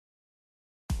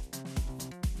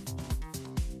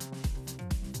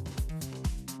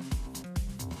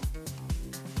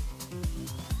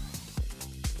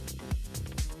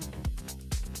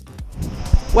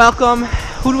Welcome.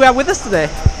 Who do we have with us today?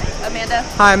 Amanda.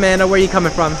 Hi Amanda, where are you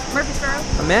coming from?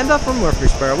 Murfreesboro. Amanda from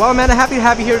Murfreesboro. Well Amanda, happy to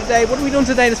have you here today. What are we doing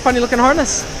today in this funny looking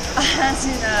harness?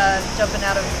 Jumping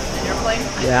out of an airplane.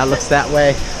 Yeah, it looks that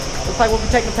way. Looks like we'll be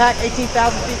taking a pack,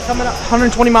 18,000 feet, coming up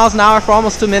 120 miles an hour for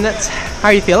almost 2 minutes. How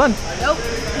are you feeling? Nope.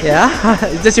 Yeah?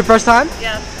 Is this your first time?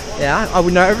 Yeah. Yeah? Are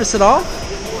we nervous at all? A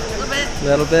little bit. A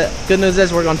little bit. Good news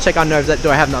is we're going to check our nerves. Do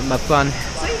I have nothing but fun?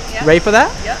 Sweet. Yeah. Ready for that?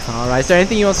 Yep. All right. Is there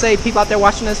anything you want to say, people out there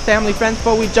watching us, family, friends,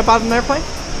 before we jump out of an airplane?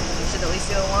 You should at least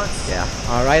do it once. Yeah.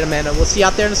 All right, Amanda. We'll see you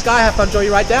out there in the sky. Have fun. Enjoy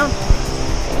your ride down.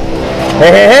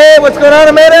 Hey, what's going on,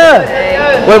 Amanda?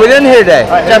 Hey. What are we doing here today?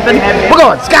 Jumping. We're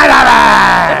going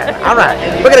skydiving! All right,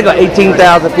 we're going to go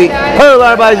 18,000 feet, hurl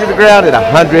our bodies to the ground at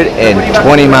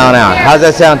 120 mile an hour. How's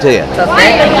that sound to you? Sounds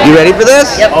great. You ready for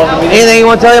this? Yep. Anything you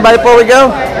want to tell anybody before we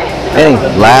go? Any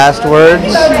last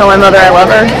words? Tell my mother I love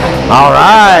her. All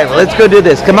right, well, let's go do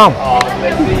this. Come on.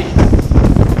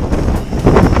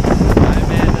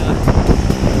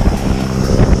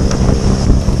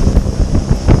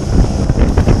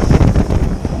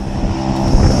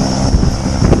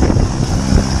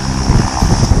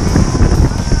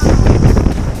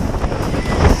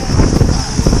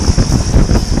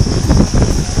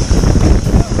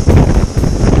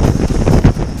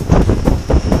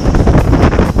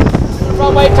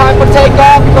 Runway, time for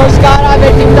takeoff. Go skydive,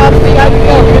 18,000 feet. How you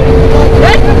feel?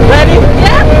 Good. Ready?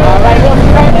 Yeah. All right, we'll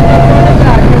straight in there for the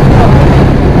back.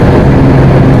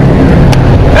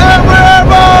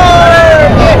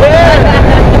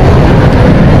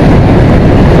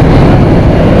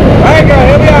 All right, girl,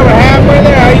 here we are. We're halfway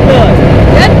there. How you feeling?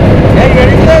 Good. Yeah, you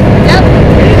ready for this? Yep.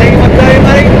 Anything you want to tell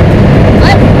anybody?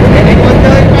 What? Anything you want to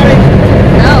tell anybody?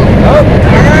 No. Oh,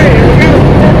 all right, here we go.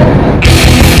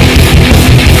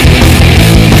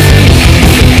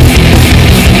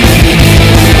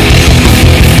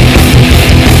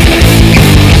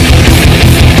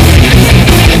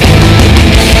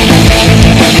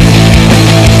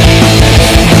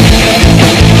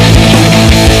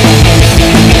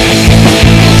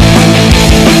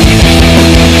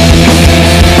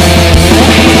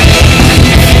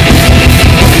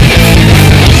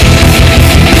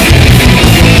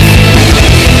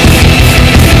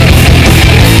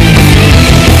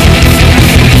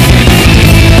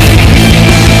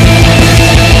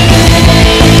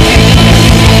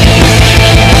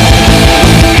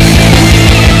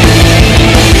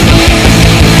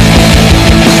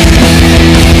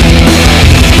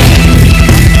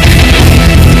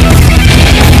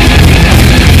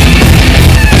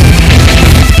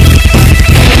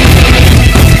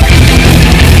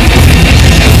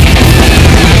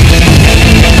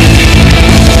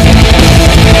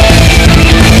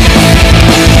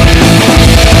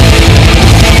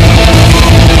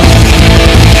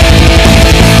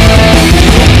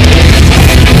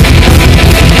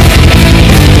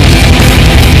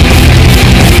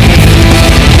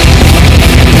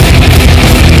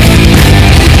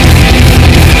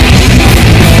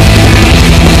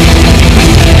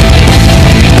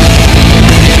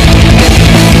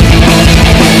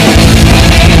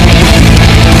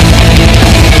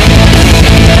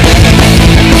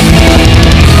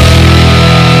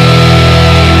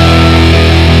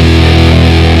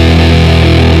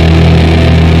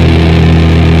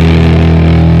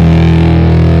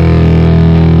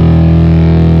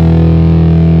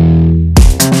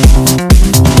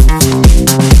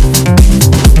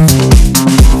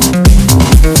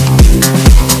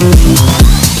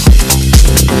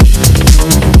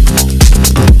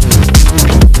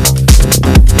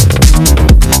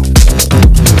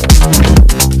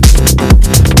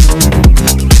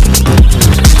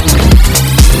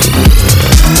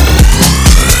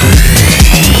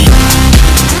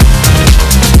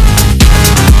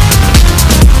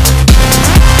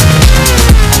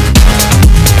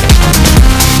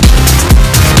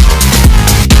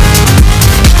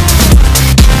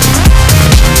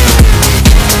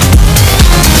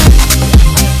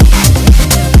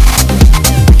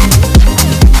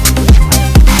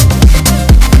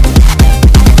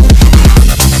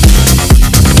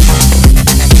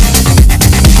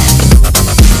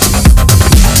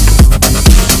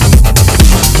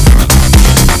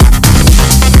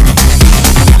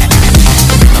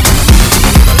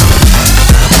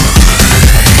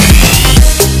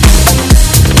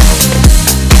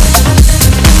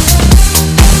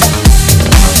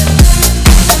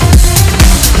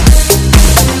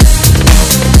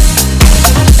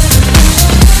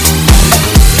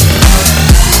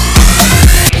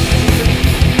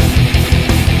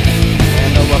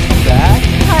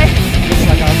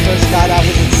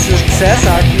 success.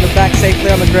 Our feet are back safely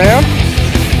on the ground.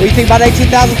 What do you think about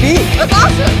 18,000 feet? That's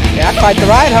awesome. Yeah, quite the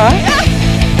ride, huh? Yeah.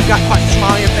 You got quite a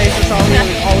smile on your face. It's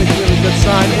always a really good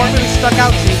sign. What really stuck out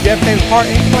to you? Do you have a favorite part,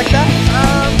 anything like that?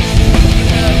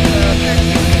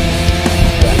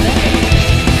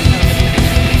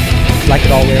 Like it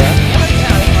all the way around?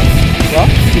 Well,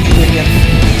 did you do it again?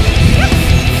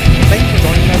 Thank you for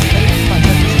joining us.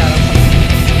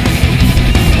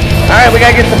 All right, we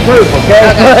gotta get some proof, okay?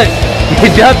 Look,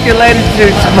 you jumped, you landed, you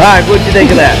survived. What'd you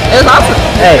think of that? It was awesome.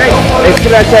 Hey, thanks for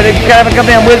that. Come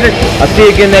down, Wizard. I'll see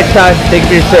you again next time. Thank you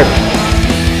for your service.